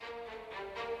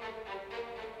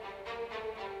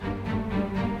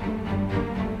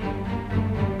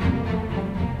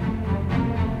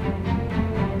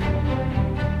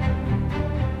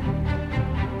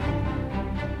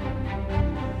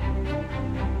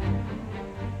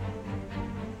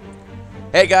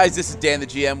Hey guys, this is Dan the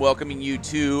GM welcoming you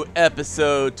to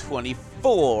episode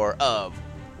 24 of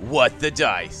What the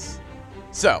Dice.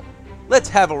 So, let's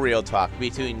have a real talk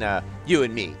between you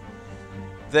and me.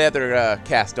 The other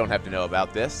cast don't have to know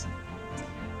about this.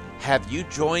 Have you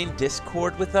joined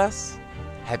Discord with us?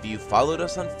 Have you followed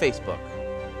us on Facebook?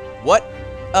 What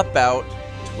about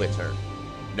Twitter?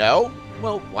 No?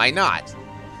 Well, why not?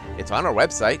 It's on our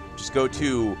website. Just go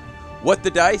to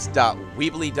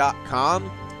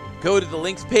whatthedice.weebly.com. Go to the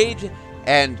links page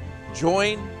and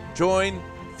join,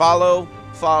 follow,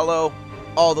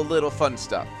 all the little fun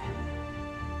stuff.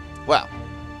 Well,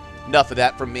 enough of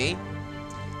that from me.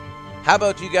 How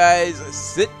about you guys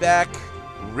sit back,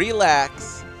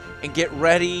 relax, and get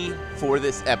ready for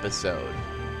this episode.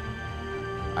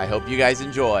 I hope you guys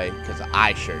enjoy, because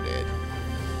I sure did.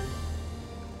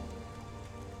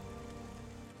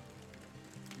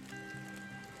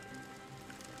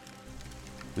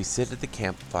 We sit at the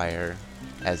campfire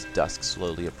as dusk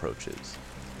slowly approaches.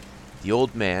 The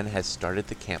old man has started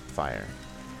the campfire,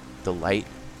 the light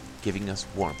giving us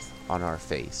warmth on our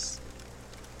face.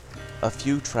 A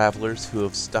few travelers who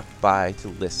have stuck by to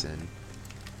listen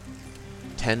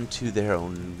tend to their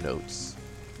own notes,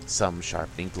 some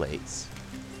sharpening blades.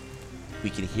 We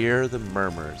can hear the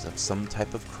murmurs of some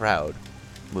type of crowd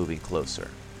moving closer.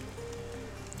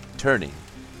 Turning,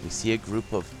 we see a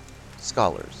group of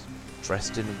scholars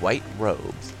dressed in white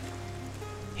robes,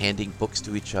 handing books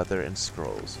to each other and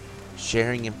scrolls,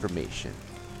 sharing information,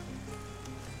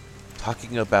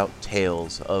 talking about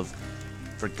tales of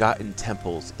forgotten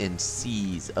temples in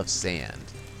seas of sand,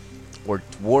 or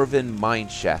dwarven mine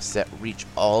shafts that reach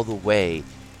all the way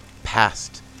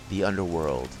past the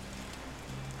underworld.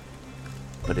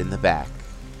 But in the back,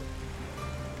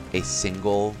 a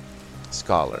single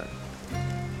scholar,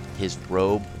 his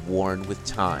robe worn with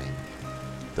time,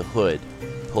 the hood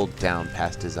pulled down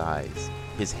past his eyes,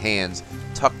 his hands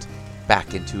tucked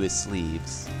back into his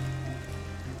sleeves.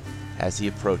 As he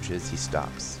approaches, he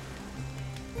stops.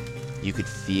 You could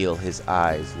feel his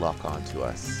eyes lock onto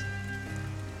us.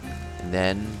 And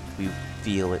then we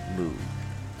feel it move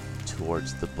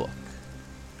towards the book.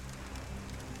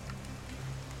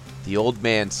 The old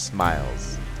man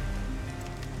smiles,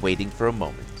 waiting for a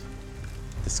moment.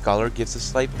 The scholar gives a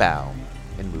slight bow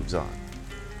and moves on.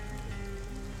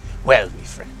 Well, me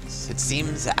friends, it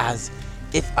seems as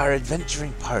if our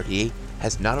adventuring party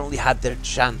has not only had their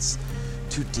chance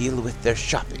to deal with their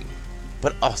shopping,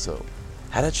 but also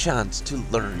had a chance to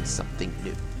learn something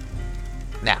new.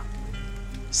 Now,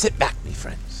 sit back, me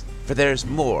friends, for there's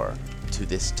more to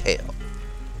this tale.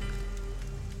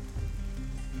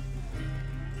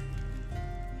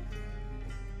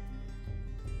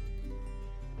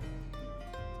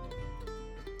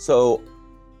 So,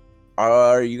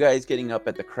 are you guys getting up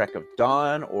at the crack of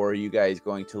dawn, or are you guys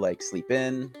going to sleep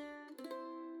in?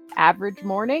 Average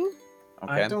morning?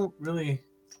 Okay. I don't really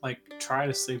try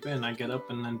to sleep in. I get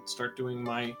up and then start doing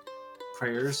my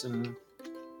prayers and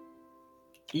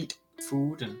eat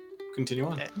food and continue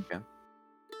on. Okay.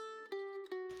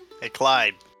 Hey,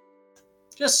 Clyde,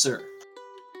 Yes, sir.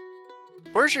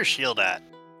 where's your shield at?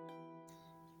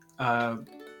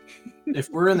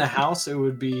 If we're in the house, it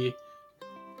would be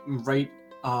right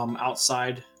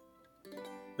outside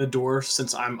the door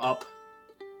since I'm up,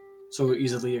 so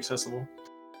easily accessible.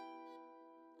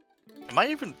 Am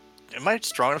I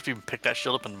strong enough to even pick that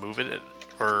shield up and move it,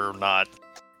 or not?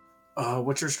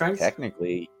 What's your strength?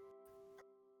 Technically,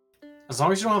 As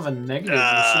long as you don't have a negative,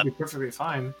 you should be perfectly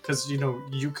fine. Because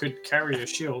you could carry a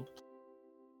shield.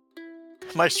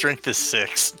 My strength is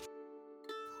 6.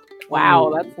 Wow,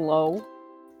 Ooh. that's low.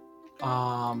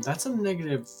 That's a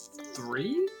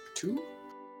 -3, 2,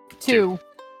 2.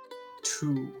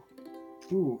 2.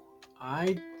 Ooh,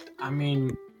 I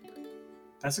mean,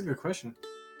 that's a good question.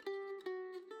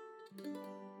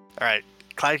 All right,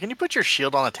 Clyde, can you put your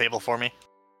shield on the table for me?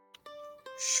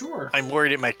 Sure. I'm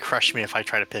worried it might crush me if I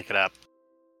try to pick it up.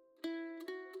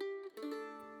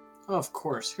 Of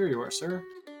course. Here you are, sir.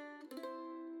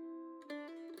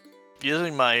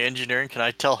 Using my engineering, can I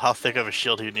tell how thick of a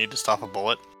shield you need to stop a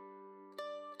bullet?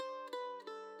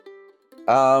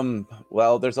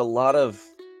 well, there's a lot of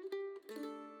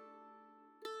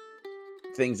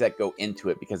things that go into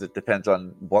it because it depends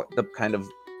on what the kind of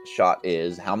shot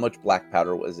is, how much black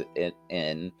powder was it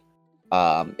in,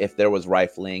 if there was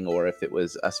rifling or if it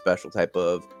was a special type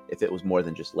of, if it was more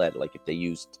than just lead, like if they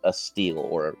used a steel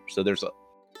or, so there's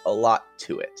a lot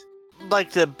to it.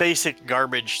 Like the basic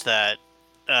garbage that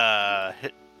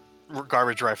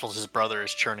garbage rifles his brother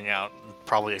is churning out and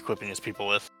probably equipping his people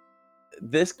with.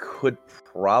 This could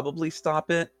probably stop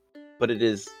it, but it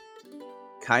is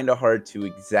kind of hard to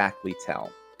exactly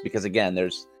tell. because again,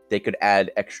 they could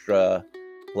add extra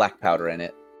black powder in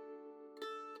it.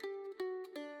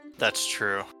 That's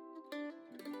true.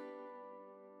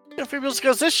 Phoebus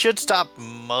goes, this should stop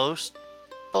most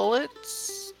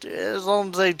bullets, as long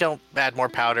as they don't add more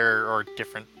powder or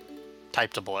different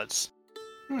types of bullets.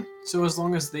 So as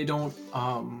long as they don't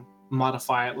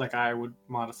modify it like I would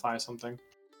modify something.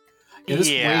 Yeah, this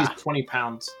weighs 20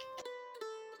 pounds.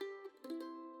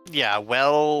 Yeah,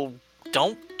 well,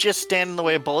 don't just stand in the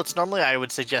way of bullets. Normally, I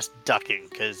would suggest ducking,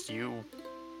 because you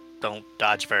don't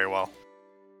dodge very well.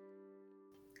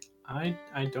 I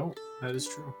don't. That is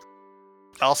true.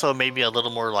 Also, maybe a little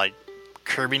more, like,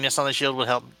 curviness on the shield would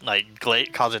help, like,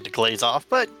 cause it to glaze off,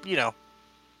 but, you know,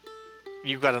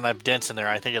 you've got enough dents in there,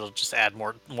 I think it'll just add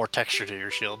more texture to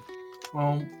your shield.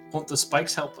 Well, won't the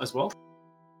spikes help as well?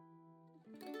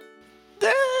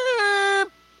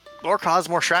 Or cause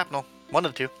more shrapnel. One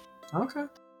of the two. Okay.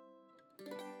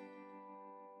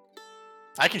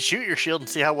 I can shoot your shield and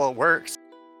see how well it works.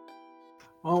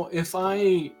 Well, if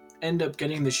I end up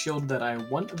getting the shield that I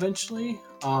want eventually,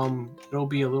 it'll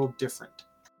be a little different.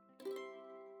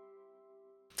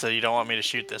 So you don't want me to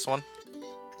shoot this one?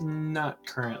 Not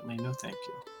currently, no thank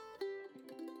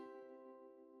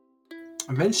you.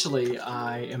 Eventually,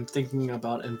 I am thinking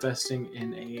about investing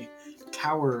in a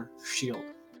tower shield.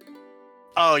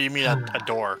 Oh, you mean a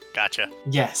door. Gotcha.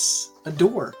 Yes, a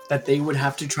door that they would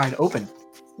have to try to open.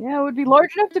 Yeah, it would be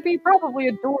large enough to be probably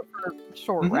a door for a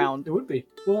short Mhm, round. It would be.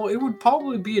 Well, it would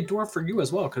probably be a door for you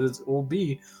as well, because it will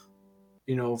be,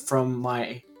 from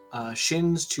my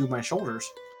shins to my shoulders.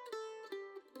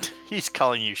 He's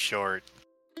calling you short.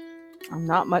 I'm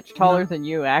not much taller than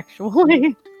you,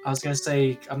 actually. I was gonna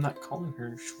say, I'm not calling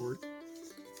her short.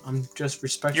 I'm just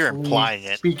respectfully You're implying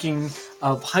it. speaking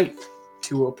of height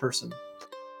to a person.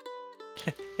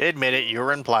 Admit it,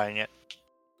 you're implying it.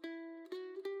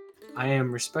 I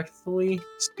am respectfully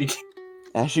speaking.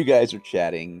 As you guys are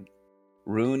chatting,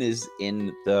 Rune is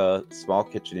in the small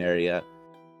kitchen area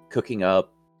cooking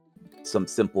up some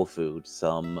simple food,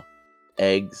 some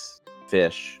eggs,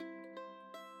 fish,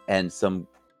 and some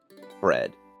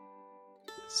bread.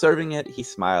 Serving it, he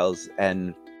smiles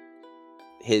and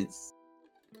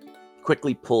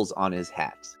quickly pulls on his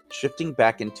hat. Shifting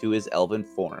back into his elven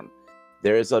form,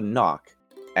 there is a knock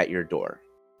at your door.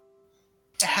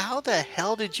 How the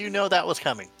hell did you know that was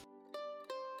coming?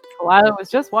 Well, I was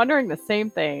just wondering the same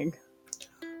thing.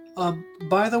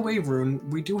 By the way, Rune,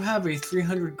 we do have a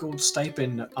 300 gold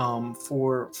stipend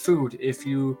for food if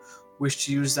you wish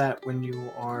to use that when you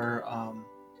are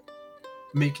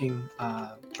making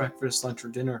breakfast, lunch, or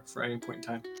dinner for any point in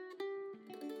time.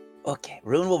 Okay,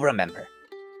 Rune will remember.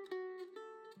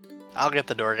 I'll get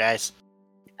the door, guys.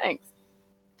 Thanks.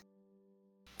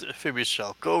 Phoebus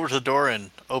shall go over to the door and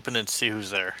open and see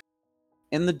who's there.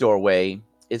 In the doorway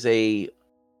is a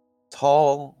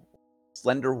tall,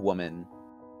 slender woman.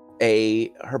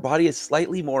 Her body is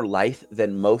slightly more lithe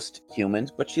than most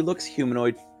humans, but she looks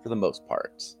humanoid for the most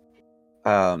part.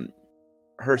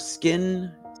 Her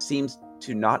skin seems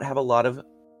to not have a lot of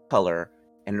color,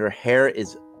 and her hair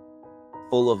is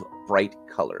full of bright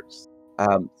colors.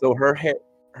 So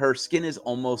her skin is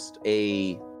almost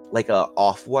like a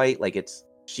off-white,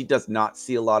 she does not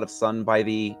see a lot of sun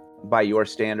by your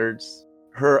standards.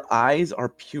 Her eyes are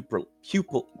pupilless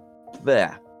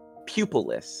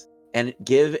and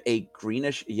give a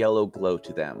greenish yellow glow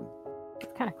to them.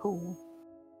 It's kind of cool.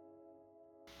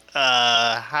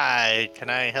 Hi, can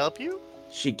I help you?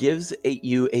 She gives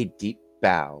you a deep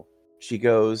bow. She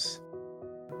goes,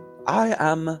 I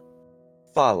am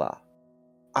Fala.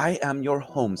 I am your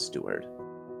home steward.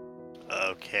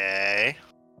 Okay.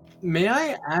 May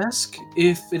I ask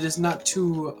if it is not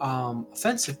too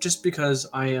offensive, just because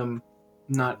I am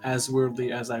not as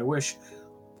worldly as I wish?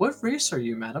 What race are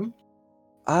you, madam?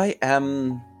 I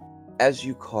am, as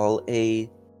you call, a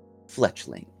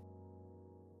fletchling.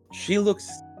 She looks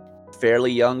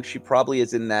fairly young. She probably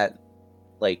is in that,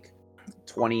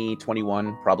 20,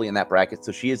 21, probably in that bracket.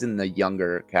 So she is in the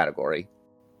younger category.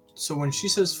 So when she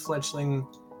says fledgling,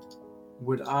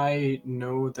 would I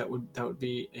know that would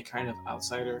be a kind of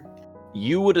outsider?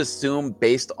 You would assume,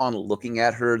 based on looking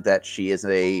at her, that she is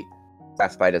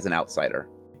classified as an outsider.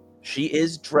 She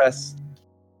is dressed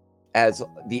as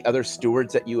the other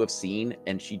stewards that you have seen,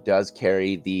 and she does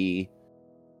carry the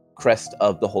crest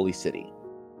of the holy city.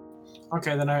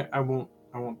 Okay, then I won't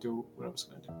do what I was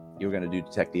gonna do. You were going to do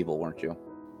detect evil, weren't you?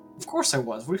 Of course I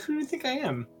was. Who do you think I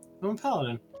am? I'm a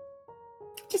paladin.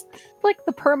 Just click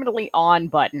the permanently on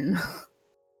button.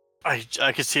 I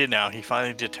can see it now. He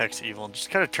finally detects evil and just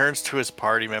kind of turns to his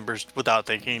party members without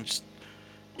thinking. Just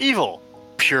evil.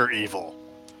 Pure evil.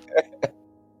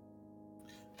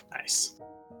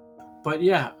 But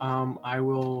yeah, I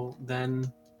will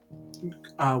then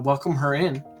welcome her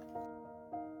in.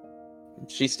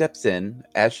 She steps in.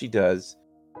 As she does,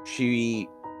 she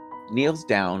kneels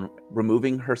down,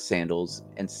 removing her sandals,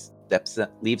 and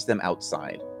leaves them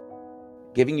outside.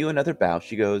 Giving you another bow,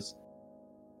 she goes,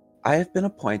 I have been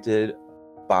appointed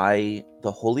by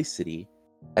the Holy City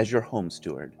as your home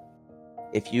steward.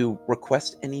 If you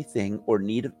request anything or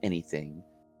need of anything,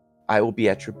 I will be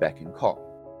at your beck and call.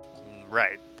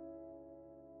 Right.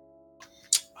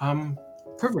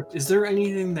 Perfect. Is there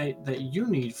anything that you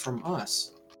need from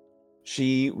us?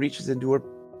 She reaches into her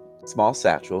small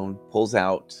satchel and pulls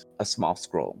out a small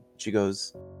scroll. She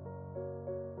goes,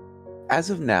 as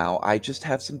of now, I just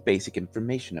have some basic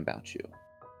information about you.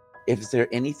 If there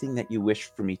anything that you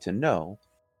wish for me to know,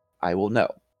 I will know.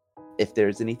 If there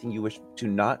is anything you wish to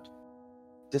not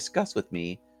discuss with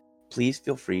me, please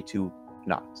feel free to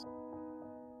not.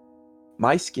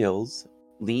 My skills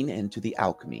lean into the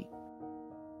alchemy.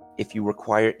 If you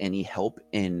require any help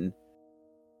in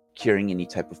curing any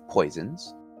type of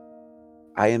poisons,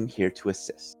 I am here to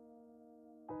assist.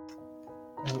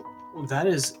 Well, that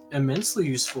is immensely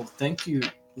useful. Thank you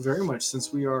very much,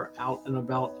 since we are out and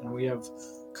about and we have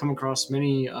come across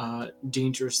many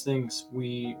dangerous things.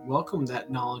 We welcome that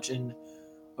knowledge and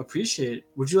appreciate it.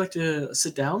 Would you like to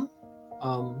sit down?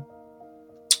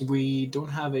 We don't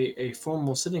have a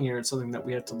formal sitting here. It's something that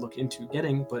we have to look into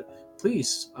getting, but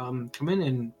please come in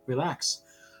and relax.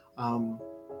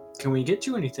 Can we get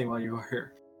you anything while you are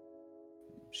here?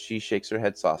 She shakes her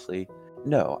head softly.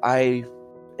 No, I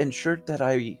ensured that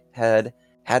I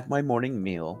had my morning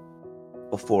meal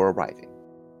before arriving.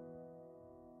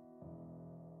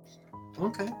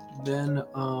 Okay, then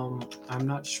I'm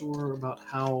not sure about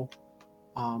how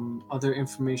other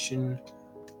information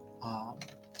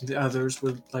the others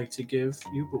would like to give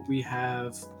you, but we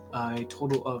have a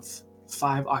total of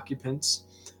 5 occupants,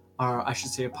 or I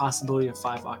should say a possibility of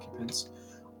 5 occupants.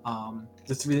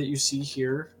 The 3 that you see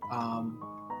here,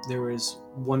 there is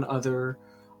one other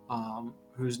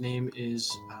whose name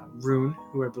is Rune,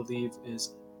 who I believe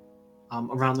is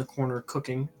around the corner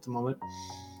cooking at the moment.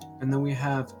 And then we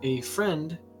have a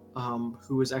friend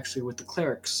who is actually with the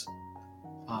clerics,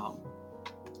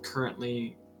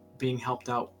 currently being helped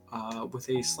out with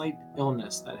a slight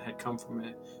illness that had come from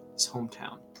his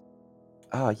hometown.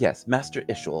 Yes, Master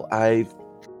Ishul. I've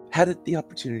had the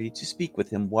opportunity to speak with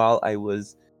him while I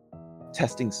was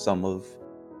testing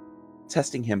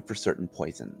him for certain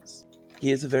poisons.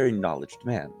 He is a very knowledgeable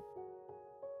man.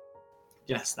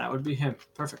 Yes, that would be him.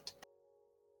 Perfect.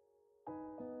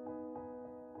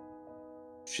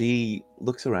 She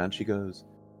looks around, she goes,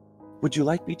 would you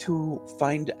like me to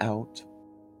find out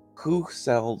who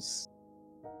sells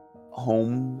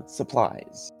home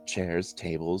supplies? Chairs,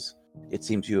 tables. It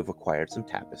seems you have acquired some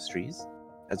tapestries,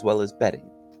 as well as bedding.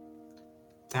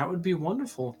 That would be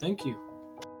wonderful. Thank you.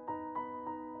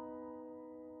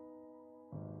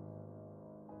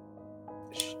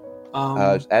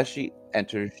 As she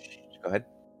enters, go ahead.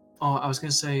 Oh, I was going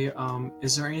to say,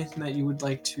 is there anything that you would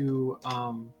like to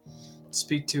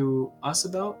speak to us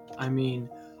about? I mean,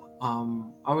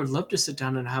 I would love to sit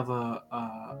down and have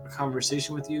a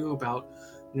conversation with you about,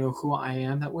 who I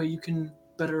am. That way you can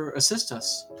better assist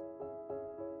us.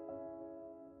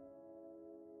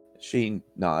 She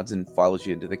nods and follows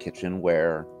you into the kitchen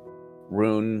where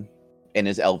Rune, in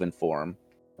his elven form,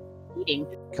 Eating.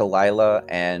 Kalila,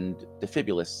 and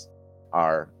Defibulus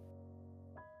are.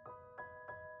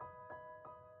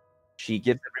 She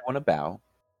gives everyone a bow.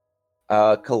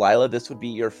 Kalila, this would be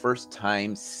your first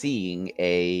time seeing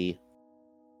a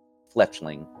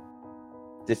fletchling.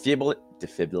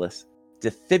 Defibulus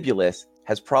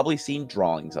has probably seen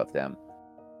drawings of them.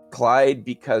 Clyde,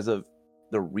 because of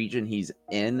the region he's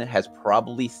in, has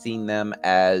probably seen them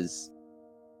as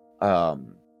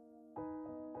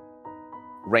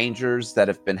rangers that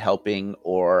have been helping,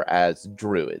 or as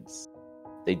druids.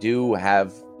 He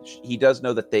does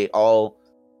know that they all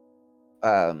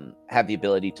have the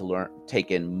ability to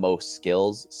take in most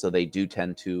skills, so they do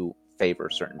tend to favor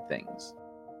certain things.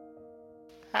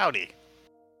 Howdy.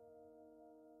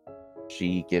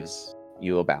 She gives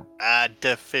you a bow.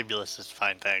 Defibulus is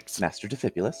fine, thanks. Master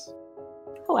Defibulus.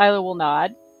 Kalila will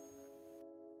nod.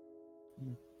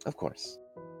 Of course.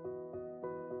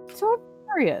 So I'm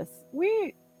curious.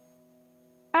 We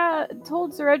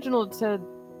told Sir Reginald to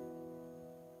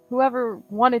whoever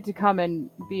wanted to come and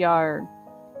be our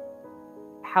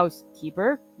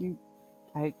housekeeper.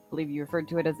 I believe you referred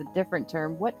to it as a different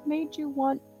term. What made you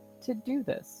want to do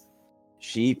this?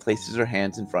 She places her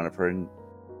hands in front of her and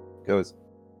goes,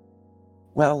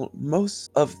 Well,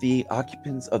 most of the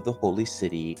occupants of the Holy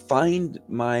City find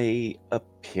my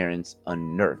appearance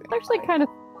unnerving. Actually, kind of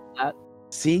that.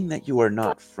 Seeing that you are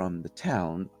not from the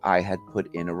town, I had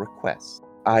put in a request.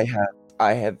 I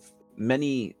have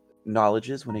many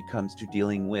knowledges when it comes to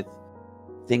dealing with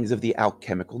things of the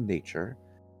alchemical nature,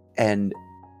 and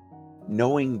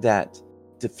knowing that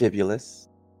Defibulus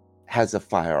has a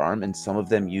firearm and some of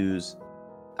them use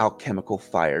alchemical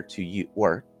fire to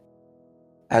work,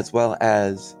 as well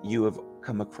as you have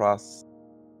come across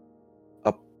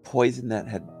a poison that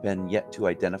had been yet to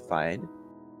identified.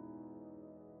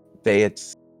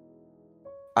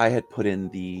 I had put in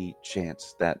the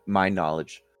chance that my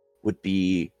knowledge would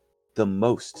be the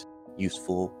most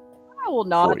useful I will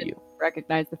not for you.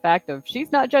 recognize the fact of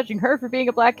she's not judging her for being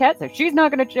a black cat, so she's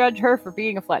not going to judge her for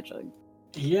being a fledgling.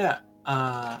 Yeah,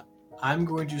 I'm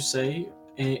going to say,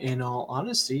 in all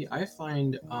honesty, I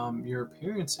find your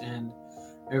appearance and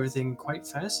everything quite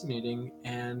fascinating.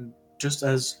 And just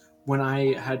as when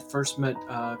I had first met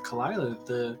Kalila,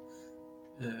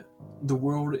 the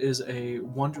world is a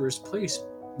wondrous place,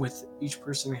 with each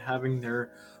person having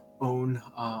their own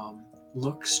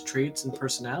looks, traits, and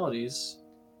personalities.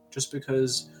 Just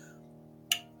because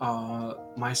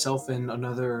myself and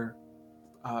another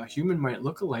human might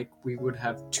look alike, we would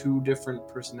have two different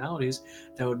personalities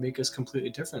that would make us completely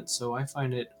different. So I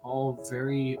find it all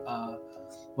very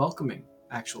welcoming,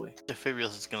 actually.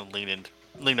 Defibulus is gonna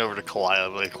lean over to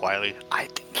Kalila really quietly. I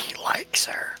think he likes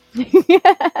her.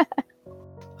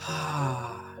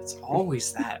 It's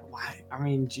always that. Why? I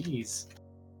mean, geez.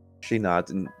 She nods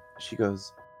and she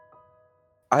goes,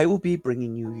 I will be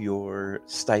bringing you your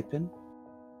stipend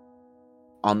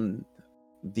on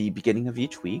the beginning of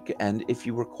each week, and if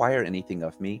you require anything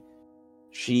of me,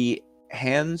 she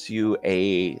hands you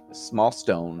a small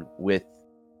stone with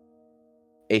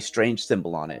a strange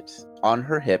symbol on it. On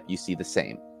her hip, you see the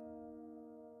same.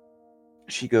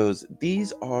 She goes,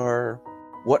 these are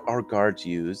what our guards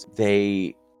use.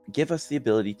 They give us the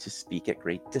ability to speak at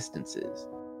great distances.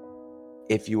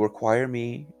 If you require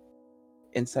me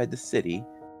inside the city,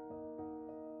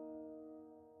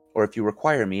 or if you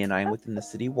require me and I am within the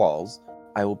city walls,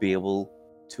 I will be able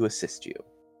to assist you.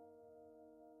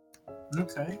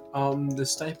 Okay. The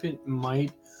stipend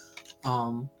might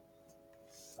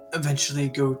eventually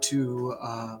go to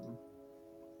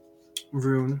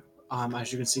Rune.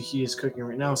 As you can see, he is cooking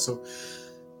right now, so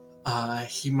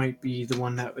he might be the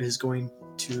one that is going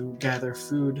to gather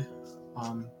food.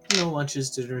 Lunches,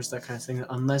 dinners, that kind of thing.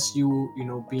 Unless you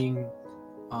being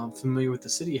familiar with the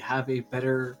city, have a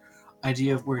better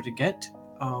idea of where to get,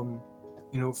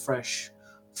 fresh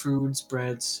foods,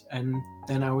 breads, and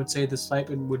then I would say the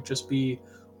stipend would just be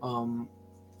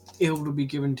able to be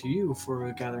given to you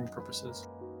for gathering purposes.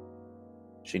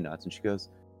 She nods and she goes,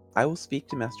 I will speak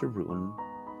to Master Ruin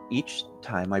each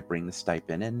time I bring the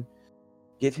stipend and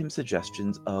give him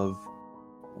suggestions of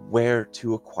where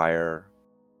to acquire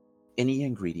any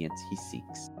ingredients he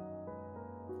seeks.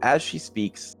 As she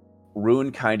speaks,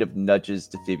 Ruin kind of nudges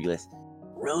Defibulus.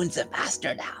 Ruin's a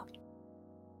master now.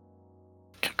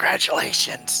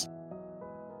 Congratulations.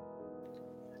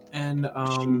 And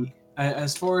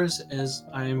as far as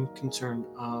I'm concerned,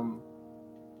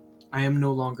 I am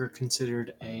no longer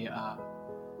considered a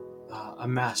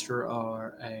master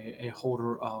or a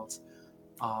holder of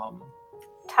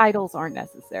Titles aren't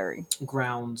necessary.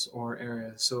 grounds or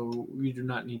areas, so you do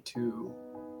not need to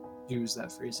use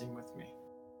that phrasing with me.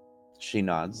 She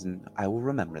nods, and I will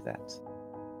remember that.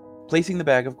 Placing the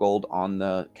bag of gold on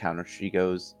the counter, she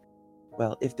goes,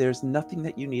 well, if there's nothing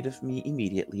that you need of me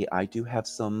immediately, I do have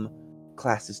some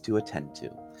classes to attend to.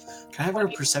 Can I have a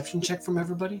perception check from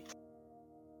everybody?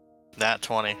 Nat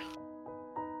 20.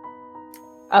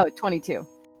 Oh, 22.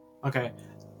 Okay.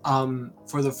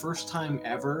 For the first time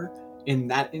ever, in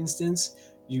that instance,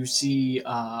 you see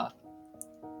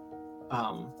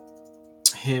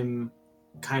him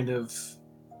kind of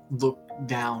look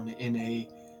down in a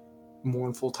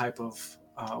mournful type of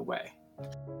way.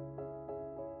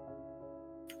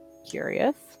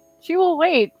 Curious. She will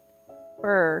wait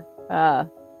for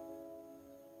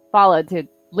Fala to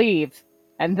leave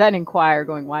and then inquire,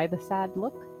 going, why the sad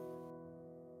look?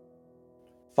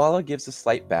 Fala gives a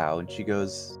slight bow and she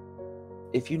goes,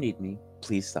 if you need me,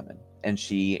 please summon. And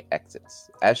she exits.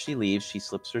 As she leaves, she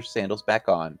slips her sandals back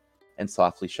on and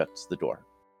softly shuts the door.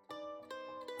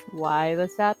 Why the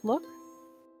sad look?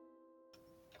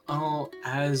 Oh,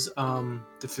 as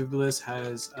Defibulus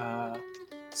has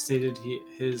stated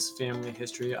his family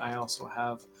history, I also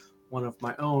have one of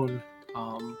my own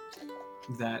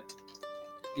that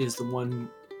is one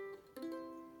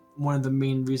of the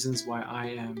main reasons why I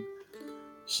am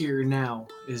here now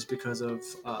is because of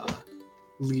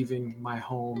leaving my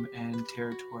home and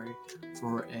territory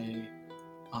for a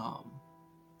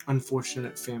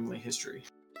unfortunate family history.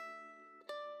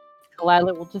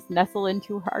 Delilah will just nestle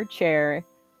into her chair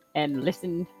and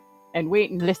listen and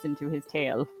wait and listen to his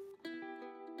tale.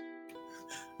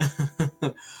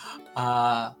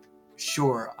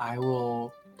 Sure, I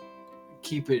will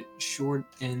keep it short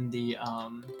in the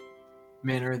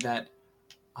manner that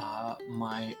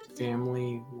my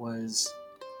family was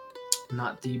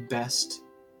not the best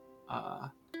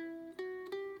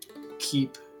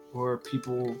keep or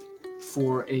people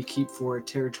for a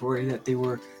territory, that they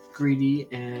were greedy,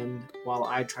 and while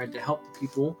I tried to help the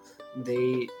people,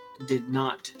 they did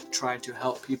not try to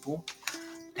help people,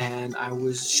 and I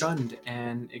was shunned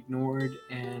and ignored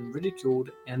and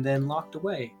ridiculed and then locked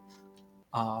away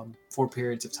for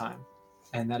periods of time.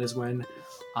 And that is when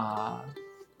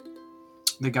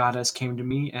the goddess came to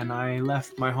me and I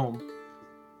left my home.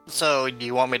 So, do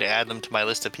you want me to add them to my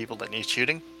list of people that need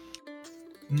shooting?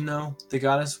 No, the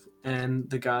goddess and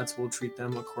the gods will treat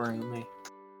them accordingly.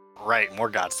 Right, more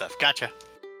god stuff. Gotcha.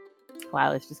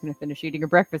 Delilah's just going to finish eating her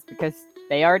breakfast because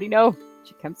they already know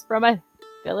she comes from a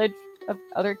village of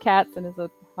other cats and is a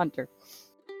hunter.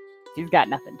 She's got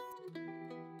nothing.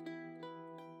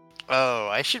 Oh,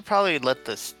 I should probably let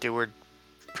the steward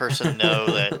person know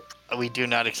that we do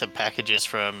not accept packages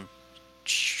from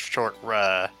short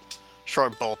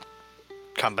bolt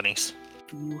companies.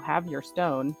 You have your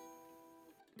stone.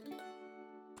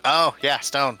 Oh, yeah,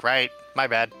 stone. Right. My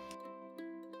bad.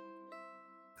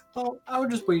 Oh, I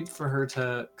would just wait for her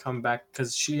to come back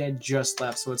because she had just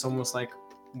left, so it's almost like,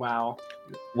 wow.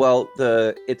 Well,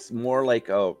 it's more like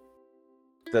the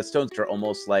stones are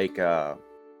almost like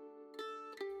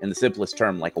in the simplest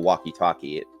term, like a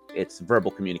walkie-talkie. It's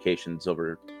verbal communications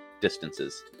over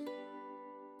distances.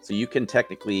 So you can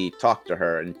technically talk to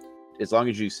her, and as long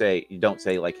as you don't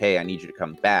say like, "Hey, I need you to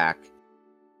come back,"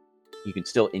 you can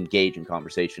still engage in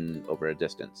conversation over a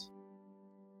distance.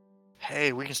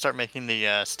 Hey, we can start making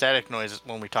the static noises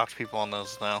when we talk to people on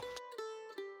those now.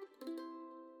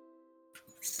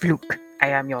 Fluke, I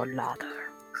am your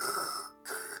lover.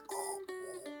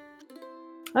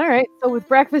 Alright, so with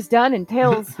breakfast done and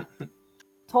tales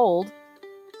told,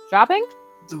 shopping?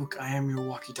 Luke, I am your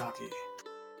walkie-talkie.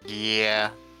 Yeah,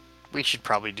 we should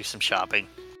probably do some shopping.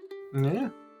 Yeah.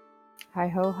 Hi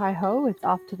ho, it's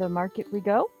off to the market we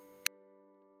go.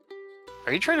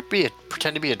 Are you trying to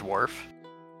pretend to be a dwarf?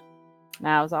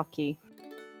 Nah, I was off key.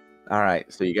 All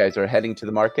right, so you guys are heading to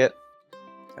the market.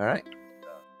 All right.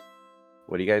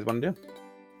 What do you guys want to do?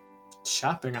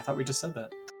 Shopping, I thought we just said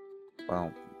that.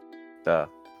 Well, duh.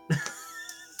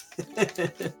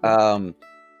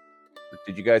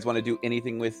 Did you guys want to do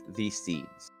anything with the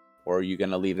seeds, or are you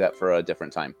gonna leave that for a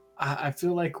different time? I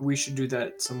feel like we should do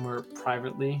that somewhere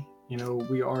privately. You know,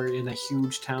 we are in a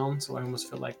huge town, so I almost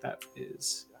feel like that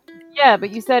is... Yeah,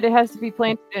 but you said it has to be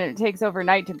planted and it takes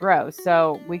overnight to grow,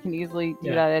 so we can easily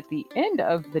do that at the end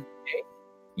of the day.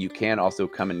 You can also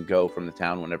come and go from the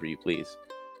town whenever you please.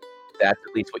 That's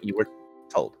at least what you were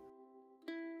told.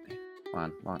 Come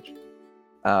on, launch.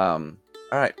 All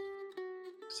right.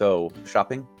 So,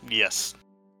 shopping? Yes.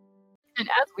 And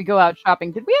as we go out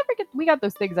shopping, did we ever we got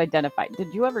those things identified?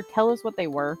 Did you ever tell us what they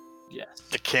were? Yes.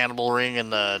 The cannibal ring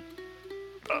and the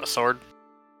sword.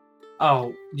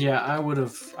 Oh, yeah, I would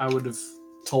have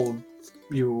told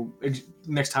you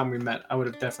next time we met. I would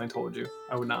have definitely told you.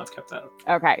 I would not have kept that up.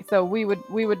 Okay, so we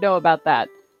would know about that.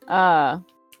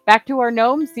 Back to our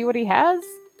gnome, see what he has?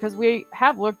 Because we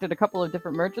have looked at a couple of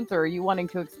different merchants, or are you wanting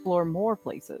to explore more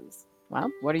places? Well,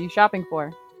 what are you shopping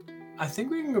for? I think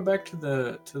we can go back to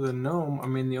the gnome. I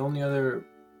mean, the only other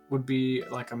would be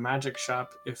like a magic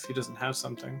shop if he doesn't have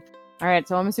something. All right,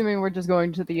 so I'm assuming we're just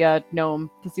going to the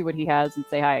gnome to see what he has and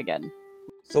say hi again.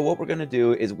 So what we're going to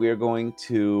do is I'm going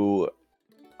to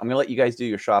let you guys do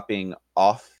your shopping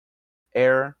off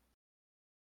air.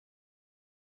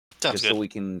 Sounds just good. so we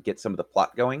can get some of the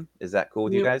plot going. Is that cool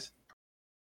with you guys?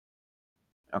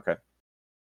 Okay.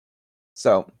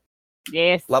 So,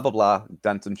 Yes. blah, blah, blah.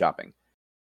 Done some shopping.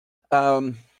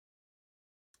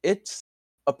 It's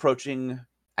approaching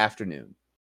afternoon.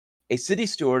 A city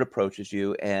steward approaches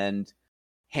you and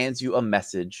hands you a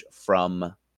message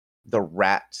from the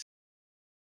rat.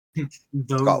 The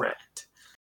Scholar. rat.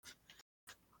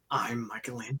 I'm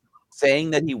Michelangelo.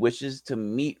 Saying that he wishes to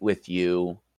meet with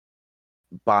you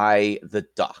by the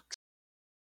docks.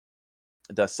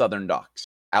 The southern docks.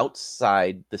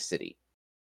 Outside the city.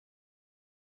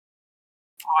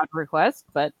 Odd request,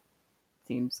 but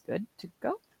seems good to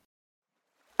go.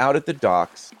 Out at the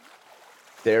docks,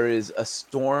 there is a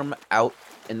storm out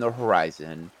in the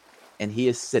horizon, and he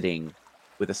is sitting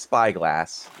with a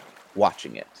spyglass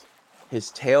watching it.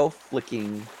 His tail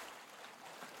flicking,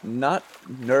 not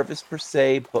nervous per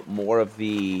se, but more of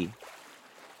the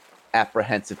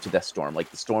apprehensive to the storm. Like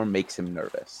the storm makes him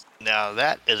nervous. Now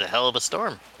that is a hell of a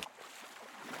storm.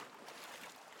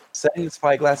 Setting the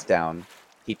spyglass down,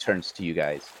 he turns to you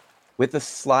guys. With a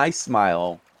sly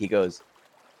smile, he goes,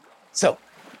 "So,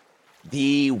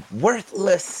 the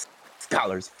worthless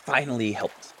scholars finally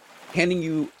helped." Handing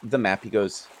you the map, he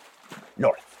goes,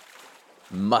 "North.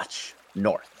 Much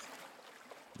north.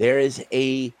 There is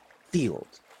a field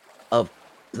of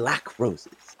black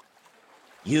roses.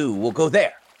 You will go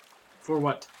there. For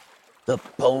what? The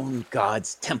Bone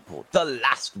God's Temple. The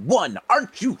last one.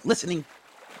 Aren't you listening?"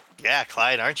 Yeah,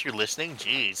 Clyde, aren't you listening?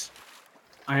 Jeez.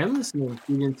 I am listening.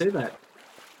 You didn't say that.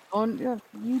 Oh, yeah,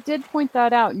 you did point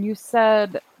that out, and you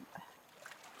said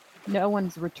no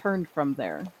one's returned from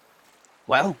there.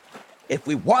 Well, if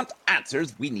we want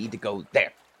answers, we need to go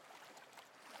there.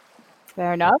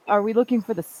 Fair enough. Are we looking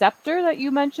for the scepter that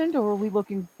you mentioned, or are we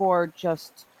looking for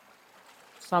just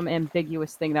some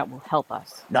ambiguous thing that will help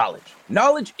us? Knowledge.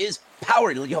 Knowledge is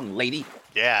power, young lady.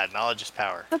 Yeah, knowledge is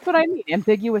power. That's what I mean.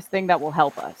 Ambiguous thing that will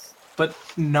help us. But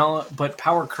but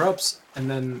power corrupts, and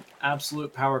then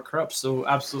absolute power corrupts. So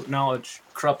absolute knowledge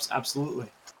corrupts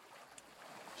absolutely.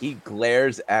 He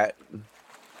glares at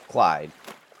Clyde.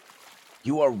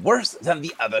 "You are worse than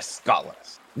the other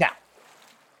scholars. Now,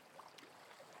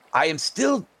 I am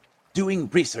still doing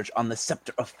research on the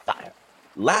Scepter of Fire.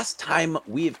 Last time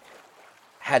we've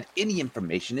had any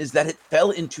information is that it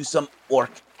fell into some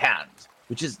orc hands,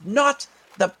 which is not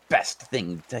the best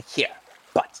thing to hear.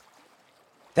 But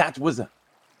that was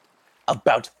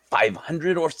about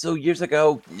 500 or so years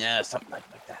ago. Yeah, something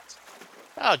like that.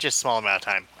 Oh, just a small amount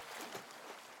of time.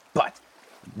 But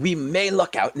we may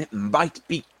look out and it might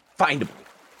be findable.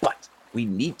 But we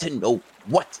need to know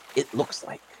what it looks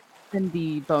like. Then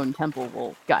the Bone Temple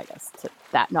will guide us to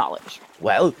that knowledge.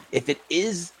 Well, if it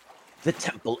is the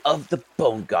temple of the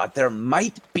Bone God, there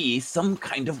might be some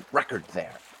kind of record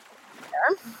there.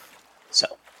 So,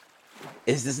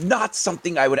 this is not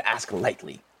something I would ask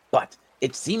lightly, but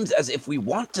it seems as if we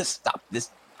want to stop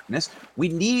this darkness, we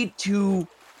need to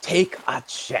take a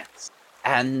chance.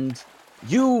 And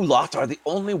you lot are the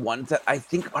only ones that I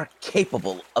think are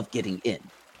capable of getting in."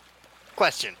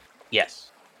 Question.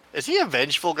 Yes. Is he a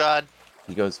vengeful god?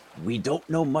 He goes, "We don't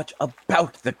know much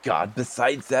about the god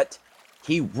besides that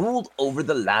he ruled over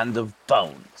the land of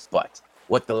bones. But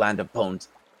what the land of bones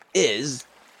is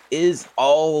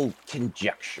all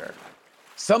conjecture.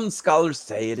 Some scholars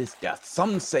say it is death.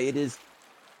 Some say it is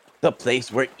the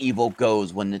place where evil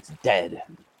goes when it's dead.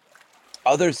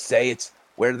 Others say it's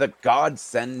where the gods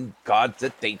send gods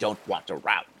that they don't want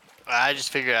around." I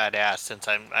just figured I'd ask since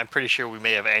I'm pretty sure we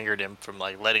may have angered him from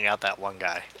like letting out that one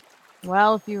guy.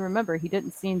 Well, if you remember, he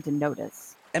didn't seem to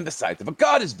notice. And besides, if a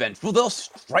god is vengeful, they'll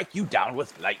strike you down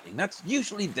with lightning. That's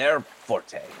usually their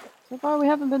forte. So far, we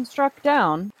haven't been struck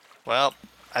down. Well,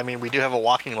 I mean, we do have a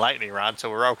walking lightning rod, so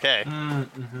we're okay.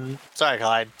 Mm-hmm. Sorry,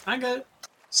 Clyde. I got it.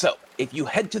 So, if you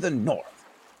head to the north,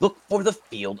 look for the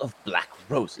field of black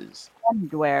roses.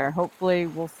 And where hopefully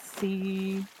we'll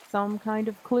see some kind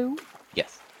of clue.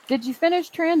 Yes. Did you finish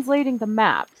translating the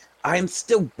map? I am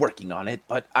still working on it,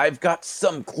 but I've got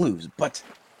some clues, but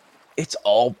it's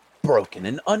all broken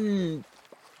and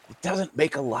it doesn't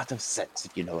make a lot of sense,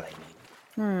 if you know what I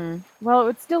mean. Well, it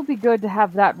would still be good to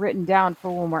have that written down for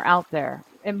when we're out there.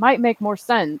 It might make more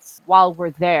sense while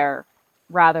we're there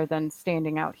rather than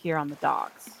standing out here on the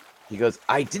docks. He goes,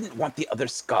 "I didn't want the other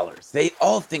scholars. They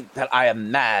all think that I am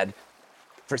mad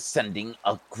for sending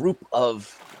a group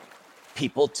of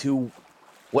people to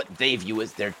what they view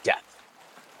as their death.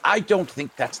 I don't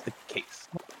think that's the case."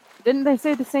 Didn't they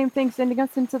say the same thing sending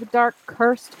us into the dark,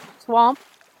 cursed swamp?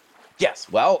 Yes,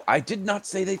 well, I did not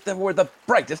say they were the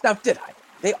brightest, now did I?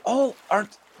 They all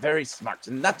aren't very smart,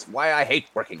 and that's why I hate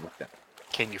working with them.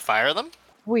 Can you fire them?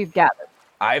 We've gathered.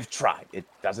 I've tried. It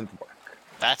doesn't work.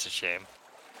 That's a shame.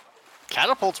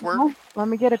 Catapults work. Well, let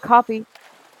me get a copy.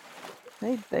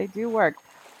 They do work.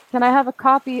 Can I have a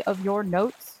copy of your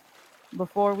notes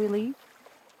before we leave?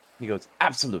 He goes,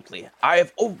 "Absolutely. I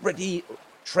have already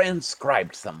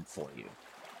transcribed some for you."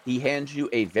 He hands you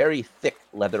a very thick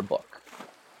leather book.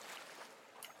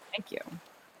 Thank you.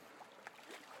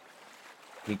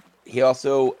 He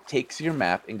also takes your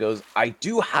map and goes, "I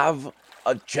do have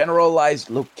a generalized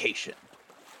location.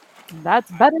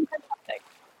 That's better than nothing.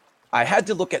 I had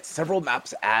to look at several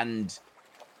maps and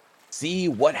see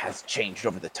what has changed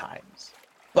over the times.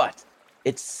 But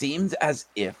it seems as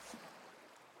if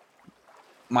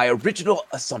my original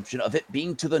assumption of it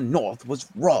being to the north was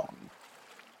wrong.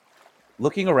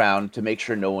 looking around to make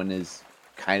sure no one is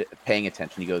kind of paying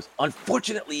attention, he goes,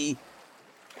 "Unfortunately,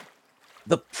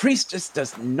 the priestess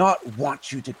does not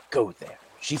want you to go there.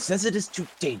 She says it is too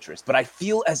dangerous, but I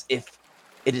feel as if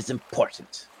it is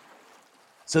important.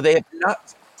 So they have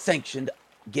not sanctioned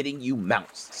getting you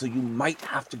mounts, so you might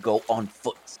have to go on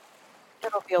foot."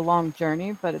 It'll be a long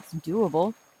journey, but it's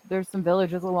doable. There's some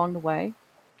villages along the way.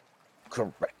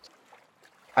 "Correct.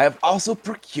 I have also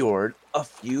procured a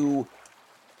few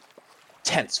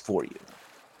tents for you."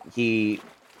 He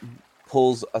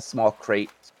pulls a small crate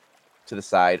to the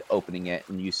side, opening it,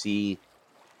 and you see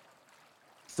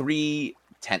 3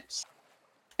 tents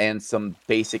and some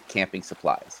basic camping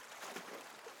supplies.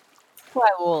 So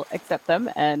I will accept them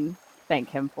and thank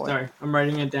him for Sorry, them. I'm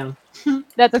writing it down.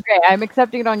 That's okay. I'm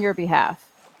accepting it on your behalf.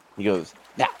 He goes,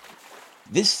 "Now,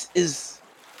 this is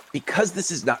because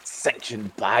this is not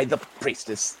sanctioned by the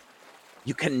priestess.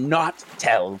 You cannot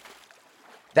tell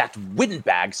that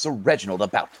windbag Sir Reginald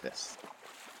about this.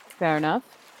 Fair enough.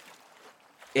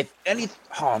 If any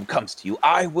harm comes to you,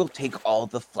 I will take all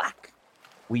the flack.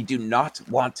 We do not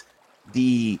want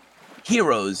the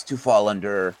heroes to fall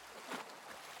under."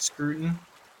 Scrutin,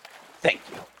 Thank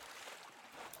you.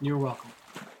 you're welcome.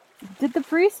 Did the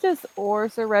priestess or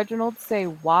Sir Reginald say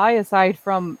why, aside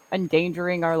from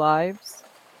endangering our lives?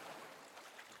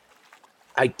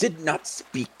 I did not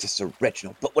speak to Sir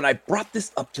Reginald, but when I brought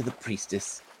this up to the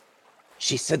priestess,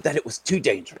 she said that it was too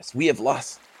dangerous. We have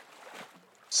lost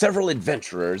several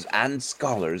adventurers and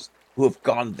scholars who have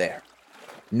gone there.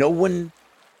 No one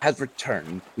has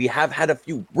returned. We have had a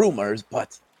few rumors,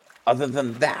 but other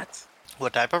than that,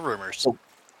 What type of rumors? Oh.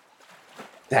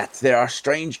 that there are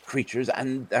strange creatures,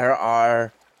 and there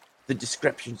are the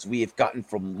descriptions we have gotten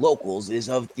from locals is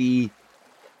of the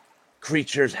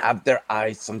creatures have their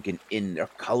eyes sunken in, their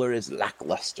color is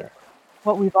lackluster.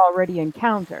 What we've already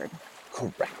encountered.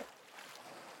 Correct.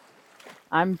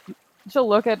 She'll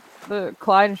look at the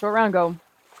Clyde and short round and go,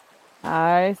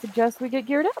 I suggest we get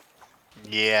geared up.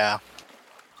 Yeah.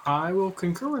 I will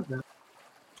concur with that.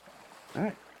 All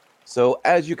right. So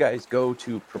as you guys go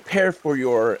to prepare for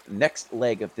your next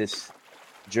leg of this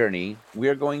journey, we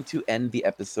are going to end the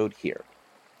episode here.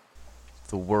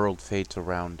 The world fades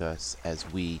around us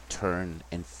as we turn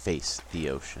and face the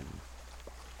ocean.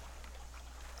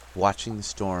 Watching the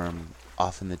storm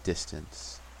off in the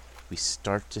distance, we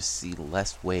start to see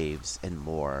less waves and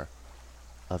more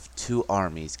of 2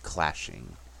 armies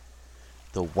clashing.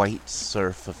 The white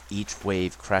surf of each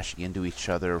wave crashing into each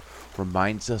other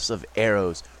reminds us of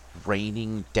arrows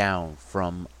raining down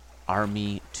from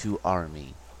army to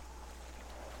army.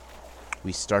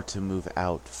 We start to move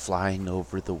out, flying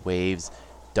over the waves,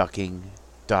 ducking,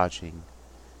 dodging.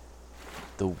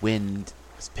 The wind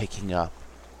is picking up.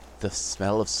 The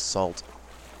smell of salt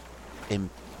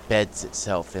embeds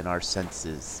itself in our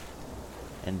senses.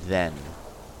 And then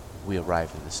we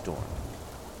arrive in the storm.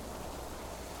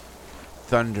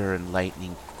 Thunder and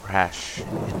lightning crash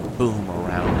and boom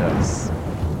around us.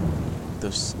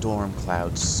 The storm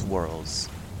cloud swirls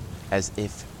as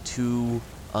if 2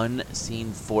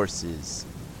 unseen forces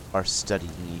are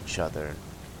studying each other,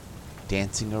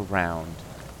 dancing around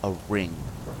a ring.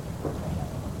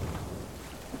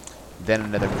 Then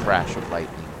another crash of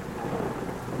lightning.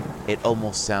 It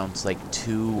almost sounds like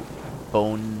 2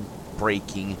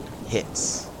 bone-breaking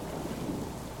hits.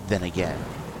 Then again,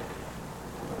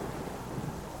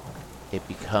 it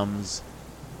becomes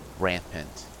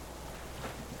rampant.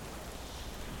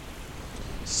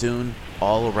 Soon,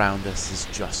 all around us is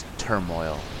just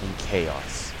turmoil and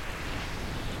chaos.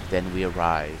 Then we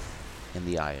arrive in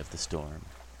the eye of the storm.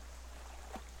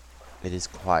 It is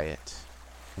quiet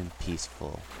and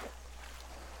peaceful,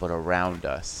 but around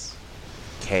us,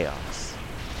 chaos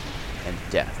and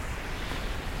death.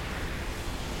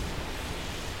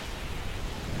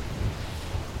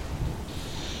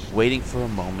 Waiting for a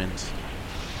moment,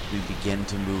 we begin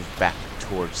to move back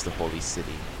towards the holy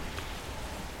city.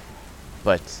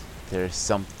 But there is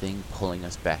something pulling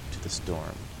us back to the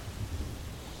storm.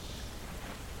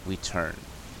 We turn.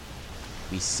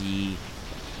 We see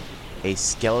a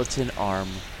skeleton arm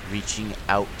reaching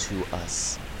out to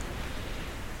us.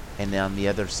 And on the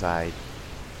other side,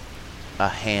 a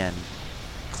hand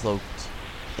cloaked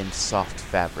in soft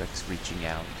fabrics reaching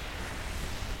out.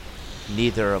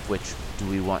 Neither of which do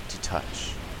we want to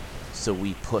touch. So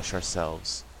we push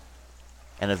ourselves.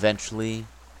 And eventually,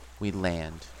 we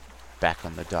land back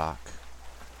on the dock,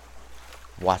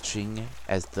 watching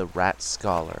as the rat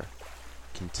scholar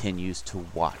continues to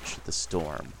watch the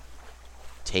storm,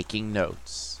 taking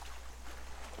notes.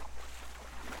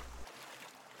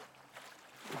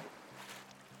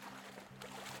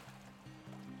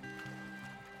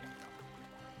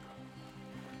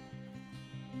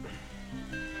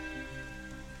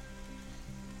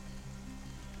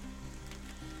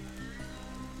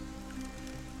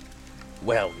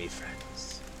 Well, me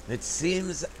friends, it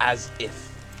seems as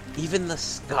if even the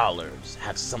scholars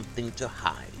have something to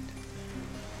hide.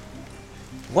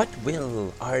 What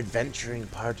will our adventuring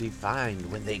party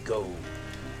find when they go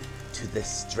to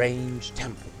this strange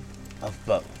temple of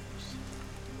bows?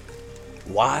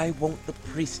 Why won't the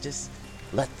priestess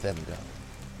let them go?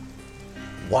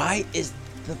 Why is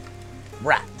the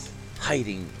rat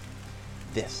hiding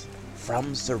this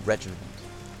from Sir Reginald?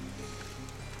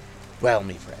 Well,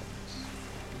 me friends,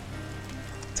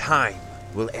 time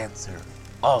will answer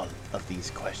all of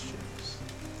these questions.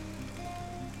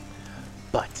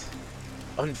 But,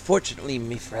 unfortunately,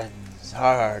 me friends,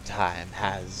 our time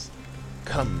has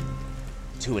come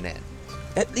to an end.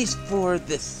 At least for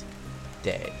this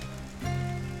day.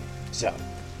 So,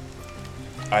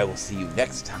 I will see you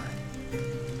next time.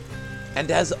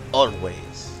 And as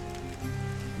always,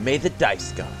 may the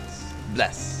dice gods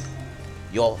bless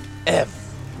your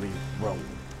every roll.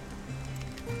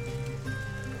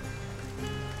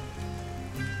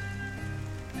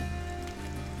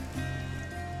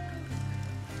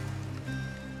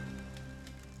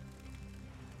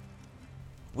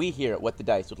 We here at What the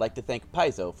Dice would like to thank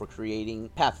Paizo for creating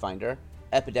Pathfinder,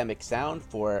 Epidemic Sound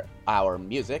for our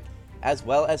music, as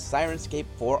well as Sirenscape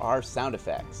for our sound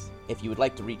effects. If you would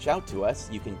like to reach out to us,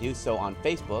 you can do so on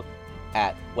Facebook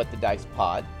at What the Dice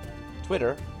Pod,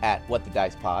 Twitter at What the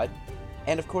Dice Pod,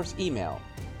 and of course email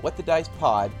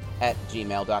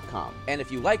whatthedicepod@gmail.com. And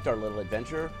if you liked our little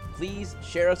adventure, please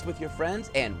share us with your friends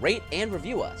and rate and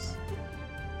review us.